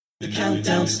The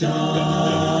countdown starts.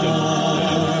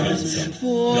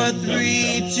 4,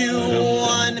 3, 2,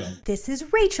 1. This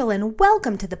is Rachel, and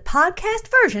welcome to the podcast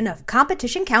version of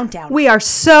Competition Countdown. We are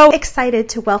so excited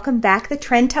to welcome back the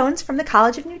Trentones from the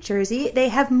College of New Jersey. They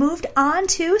have moved on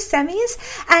to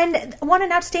semis and won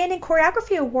an Outstanding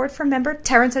Choreography Award from member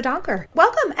Terrence O'Donker.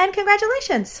 Welcome and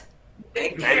congratulations.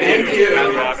 Thank you. Thank you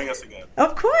for having us again.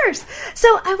 Of course.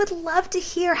 So I would love to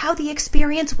hear how the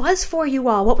experience was for you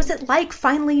all. What was it like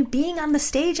finally being on the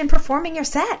stage and performing your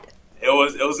set? It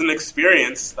was an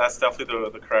experience. That's definitely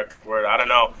the correct word. I don't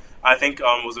know. I think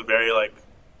it was a very,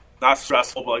 not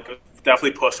stressful, but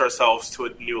definitely pushed ourselves to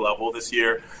a new level this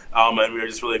year. And we were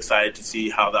just really excited to see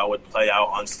how that would play out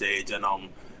on stage. And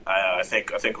I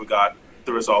think we got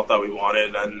the result that we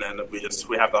wanted, and we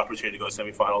have the opportunity to go to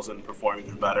semifinals and perform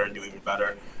even better and do even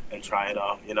better and try and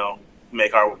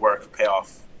make our work pay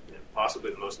off.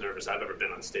 Possibly the most nervous I've ever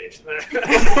been on stage.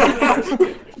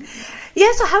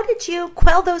 Yeah, so how did you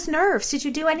quell those nerves? Did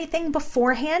you do anything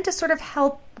beforehand to sort of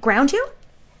help ground you?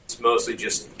 It's mostly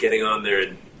just getting on there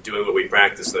and doing what we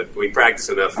practice. We practice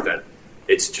enough that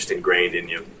it's just ingrained in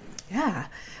you. Yeah.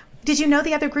 Did you know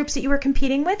the other groups that you were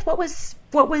competing with? What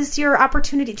was your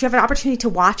opportunity? Did you have an opportunity to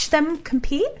watch them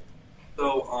compete?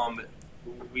 So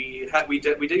we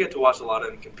did get to watch a lot of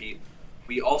them compete.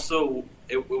 We also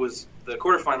it was the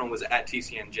quarterfinal was at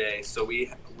TCNJ, so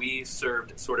we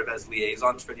served sort of as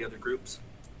liaisons for the other groups.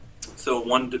 So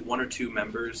one or two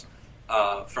members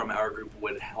from our group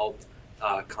would help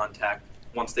contact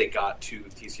once they got to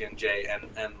TCNJ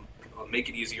and make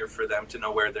it easier for them to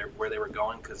know where they were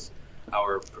going, because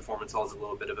our performance hall is a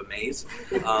little bit of a maze.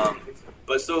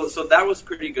 But so that was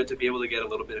pretty good to be able to get a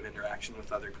little bit of interaction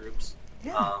with other groups.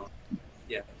 Yeah.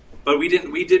 But we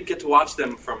did get to watch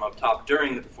them from up top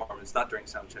during the performance, not during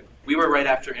sound check. We were right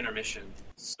after intermission,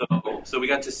 so we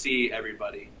got to see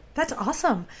everybody. That's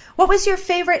awesome. What was your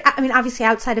favorite? I mean, obviously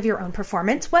outside of your own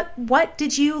performance, what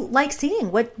did you like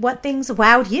seeing? What things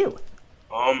wowed you?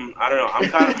 I don't know.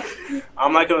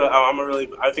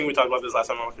 I think we talked about this last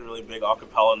time. I'm a really big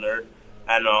acapella nerd,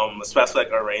 and especially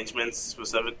arrangements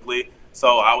specifically.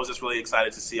 So I was just really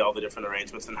excited to see all the different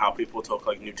arrangements and how people took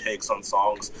new takes on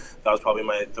songs. That was probably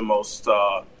the most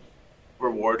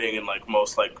rewarding and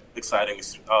most exciting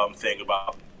thing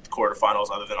about the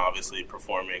quarterfinals, other than obviously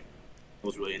performing. It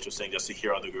was really interesting just to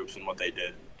hear other groups and what they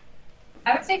did.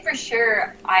 I would say for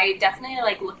sure, I definitely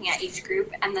like looking at each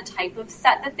group and the type of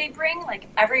set that they bring.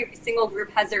 Every single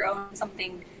group has their own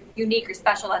something unique or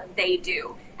special that they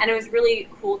do. And it was really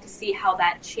cool to see how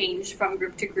that changed from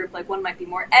group to group. One might be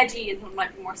more edgy and one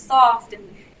might be more soft. And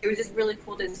it was just really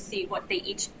cool to see what they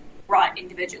each brought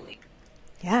individually.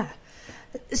 Yeah.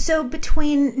 So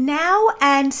between now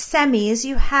and semis,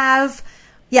 you have,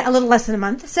 a little less than a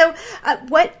month. So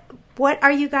what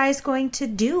are you guys going to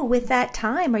do with that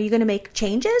time? Are you going to make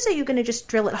changes? Are you going to just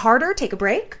drill it harder, take a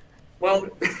break? Well,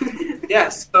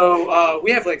 yes. So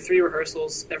we have 3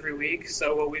 rehearsals every week.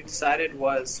 So what we've decided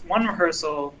was one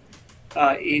rehearsal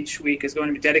each week is going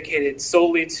to be dedicated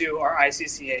solely to our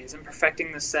ICCAs and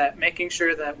perfecting the set, making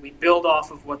sure that we build off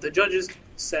of what the judges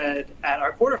said at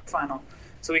our quarterfinal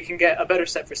so we can get a better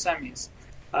set for semis.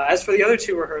 As for the other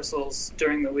 2 rehearsals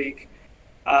during the week,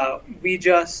 we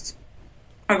just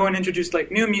are going to introduce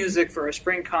new music for our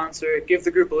spring concert, give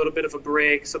the group a little bit of a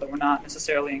break so that we're not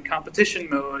necessarily in competition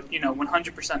mode,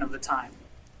 100% of the time.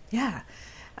 Yeah.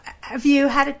 Have you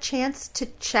had a chance to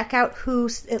check out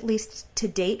at least to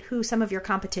date, who some of your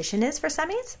competition is for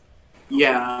semis?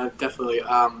 Yeah, definitely.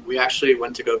 We actually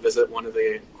went to go visit one of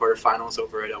the quarterfinals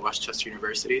over at Westchester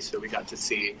University, so we got to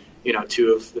see,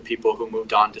 2 of the people who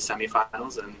moved on to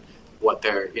semifinals and what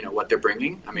they're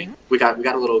bringing. I mean, we got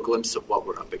a little glimpse of what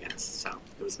we're up against, so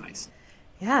it was nice.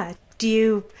 Yeah. Do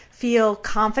you feel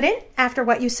confident after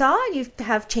what you saw? You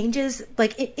have changes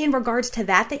in regards to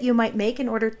that you might make in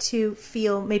order to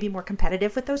feel maybe more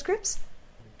competitive with those groups?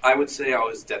 I would say I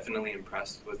was definitely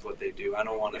impressed with what they do. I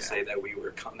don't want to say that we're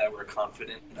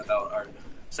confident about our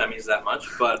semis that much,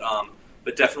 but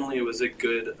definitely it was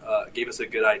gave us a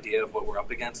good idea of what we're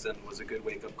up against, and was a good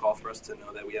wake-up call for us to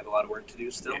know that we have a lot of work to do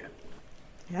still.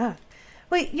 Yeah.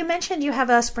 Well, you mentioned you have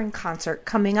a spring concert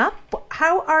coming up.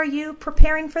 How are you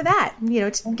preparing for that?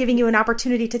 It's giving you an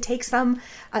opportunity to take some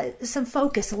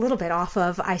focus a little bit off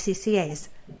of ICCAs.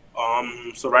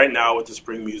 So right now with the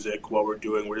spring music, what we're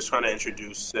doing, we're just trying to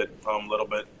introduce it little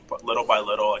by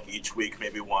little, each week,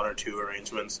 maybe 1 or 2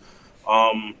 arrangements,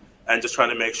 and just trying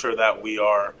to make sure that we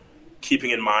are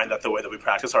keeping in mind that the way that we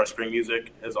practice our spring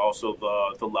music is also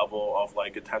the level of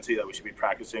like intensity that we should be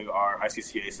practicing our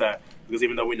ICCA set, because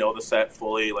even though we know the set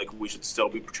fully, like we should still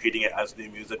be treating it as new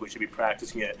music. We should be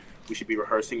practicing it, we should be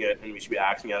rehearsing it, and we should be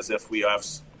acting as if we have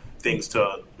things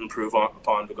to improve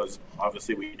upon, because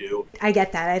obviously we do. I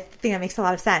get that. I think that makes a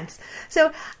lot of sense.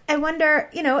 So I wonder,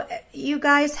 you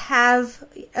guys have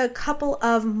a couple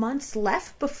of months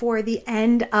left before the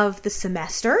end of the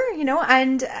semester,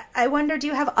 and I wonder, do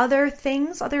you have other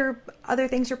things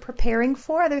you're preparing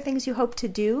for, other things you hope to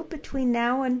do between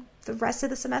now and the rest of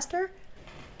the semester?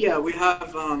 Yeah, we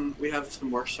have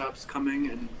some workshops coming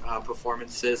and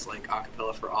performances like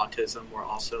Acapella for Autism. We're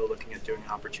also looking at doing an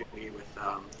opportunity with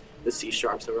the C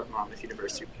Sharps over at Monmouth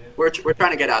University. We're trying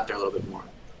to get out there a little bit more.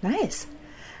 Nice.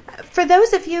 For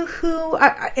those of you who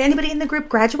are anybody in the group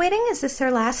graduating, is this their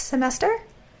last semester?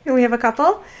 We have a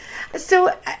couple.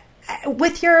 So,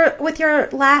 with your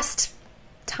last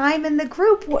time in the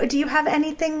group, do you have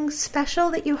anything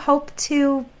special that you hope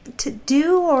to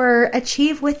do or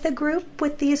achieve with the group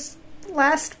with these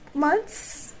last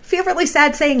months? I feel really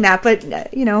sad saying that, but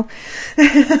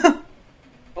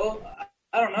Well,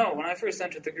 I don't know. When I first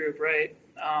entered the group, right,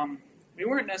 we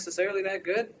weren't necessarily that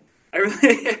good.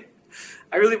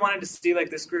 I really wanted to see like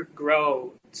this group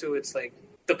grow to its like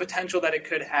the potential that it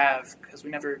could have, because we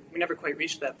never quite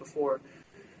reached that before,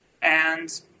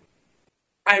 and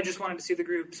I just wanted to see the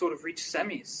group sort of reach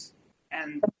semis,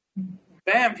 and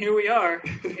bam, here we are.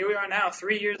 Here we are now,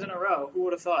 3 years in a row. Who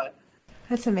would have thought?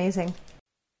 That's amazing.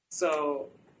 So,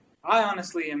 I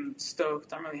honestly am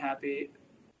stoked. I'm really happy.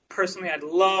 Personally, I'd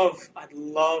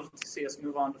love to see us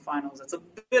move on to finals. It's a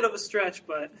bit of a stretch,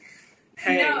 but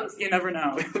hey, you never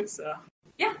know. So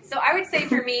yeah, so I would say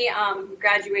for me,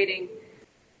 graduating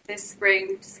this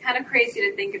spring, just kind of crazy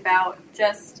to think about.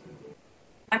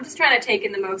 I'm just trying to take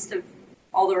in the most of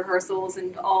all the rehearsals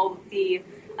and all the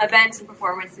events and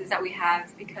performances that we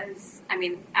have, because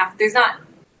there's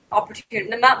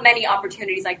not many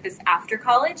opportunities like this after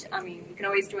college. You can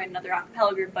always join another a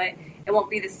cappella group, but it won't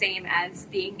be the same as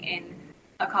being in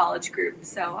a college group.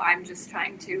 So I'm just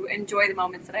trying to enjoy the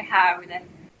moments that I have, and then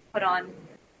put on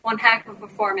one heck of a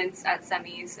performance at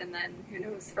semis, and then who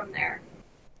knows from there.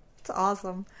 That's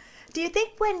awesome. Do you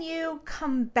think when you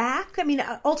come back,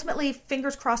 ultimately,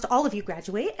 fingers crossed, all of you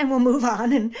graduate and we'll move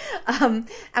on and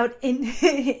out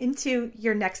into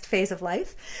your next phase of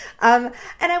life. And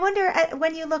I wonder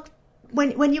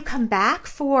when you come back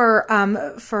for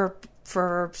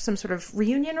some sort of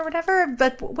reunion or whatever,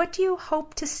 but what do you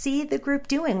hope to see the group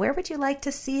doing? Where would you like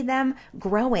to see them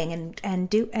growing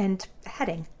and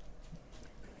heading?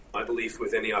 My belief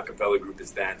with any a cappella group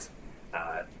is that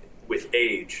with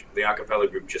age, the a cappella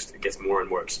group just gets more and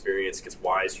more experience, gets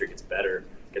wiser, gets better,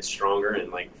 gets stronger.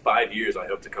 In like 5 years, I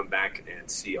hope to come back and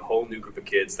see a whole new group of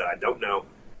kids that I don't know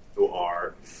who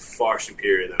are far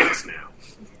superior than us now.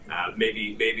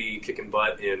 Maybe kicking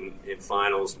butt in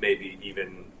finals, maybe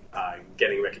even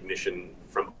getting recognition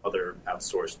from other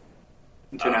outsourced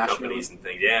companies and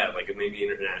things. Yeah, like maybe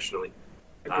internationally.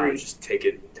 Just take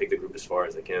the group as far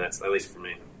as I can. That's at least for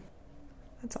me.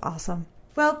 That's awesome.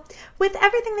 Well, with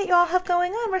everything that you all have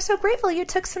going on, we're so grateful you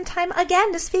took some time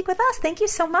again to speak with us. Thank you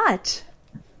so much.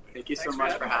 Thank you so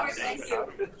much for having us.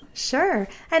 Sure.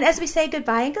 And as we say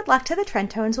goodbye and good luck to the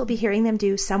Trentones, we'll be hearing them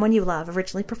do Someone You Love,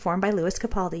 originally performed by Louis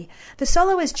Capaldi. The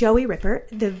solo is Joey Ripper,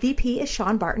 the VP is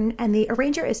Sean Barton, and the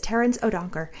arranger is Terrence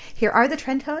O'Donker. Here are the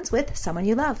Trentones with Someone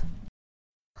You Love.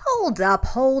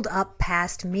 Hold up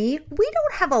past me. We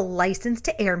don't have a license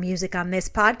to air music on this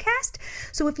podcast.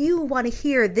 So if you want to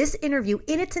hear this interview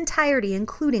in its entirety,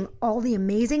 including all the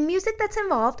amazing music that's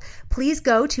involved, please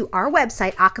go to our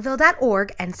website,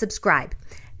 acaville.org, and subscribe.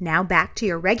 Now back to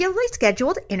your regularly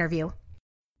scheduled interview.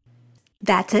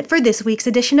 That's it for this week's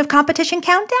edition of Competition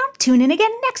Countdown. Tune in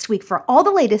again next week for all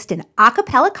the latest in a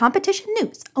cappella competition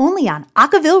news, only on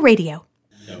Acaville Radio.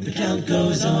 The count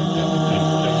goes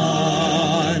on.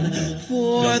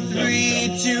 4,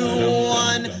 3, 2, 1.